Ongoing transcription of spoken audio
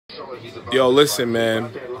Yo, listen,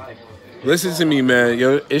 man. Listen to me, man.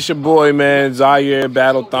 Yo, it's your boy, man, Zaire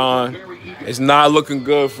Battlethon. It's not looking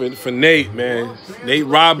good for Nate, man. Nate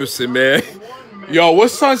Robinson, man. Yo,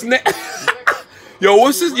 what's son's name? Yo,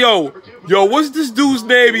 what's this? Yo, what's this dude's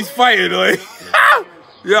name he's fighting? Like,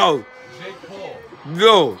 yo,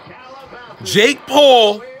 Jake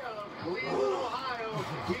Paul.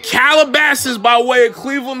 Calabasas by way of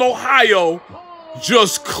Cleveland, Ohio,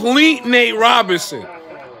 just cleaned Nate Robinson.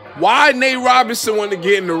 Why Nate Robinson want to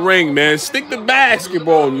get in the ring, man? Stick to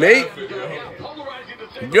basketball, Nate.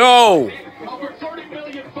 Yo.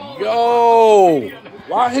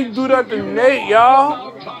 Why he do that to Nate,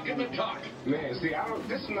 y'all?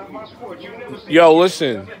 Yo,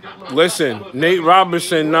 listen. Nate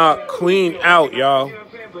Robinson not clean out, y'all.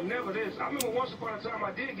 I remember once upon a time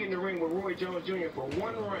I did get in the ring with Roy Jones Jr. for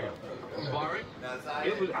one round. Sparring? I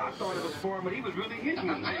thought it was sparring, but he was really hitting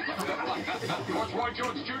me.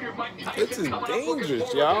 This is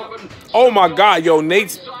dangerous, y'all. Oh my God, yo,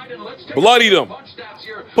 Nate's bloodied him.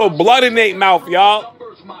 Put blood in Nate's mouth, y'all.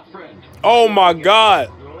 Oh my God.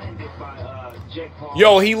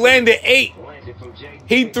 Yo, he landed 8.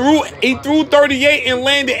 He threw 38 and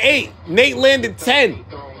landed 8. Nate landed 10.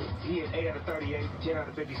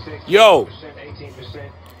 Yo,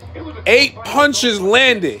 8 punches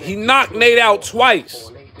landed. He knocked Nate out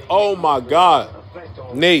twice. Oh my God.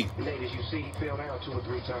 Nate.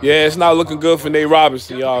 Yeah, it's not looking good for Nate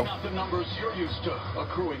Robinson, y'all.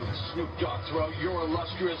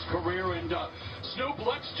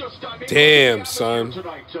 Damn, son.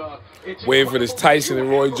 Waiting for this Tyson and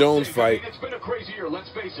Roy Jones fight. It's been a crazy year, let's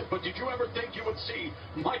face it, but did you ever think you would see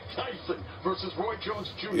Mike Tyson versus Roy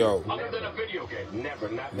Jones Jr. Yo. other than a video game? Never.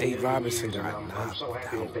 Nate Robinson got knocked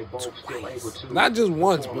out twice. Not just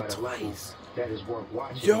once, but twice.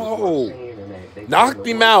 Yo. Knocked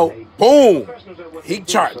him out. Boom. He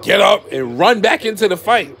tried to get up and run back into the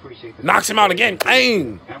fight. Knocks him out again.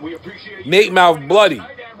 Bang. Nate mouth bloody.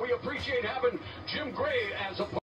 And we appreciate having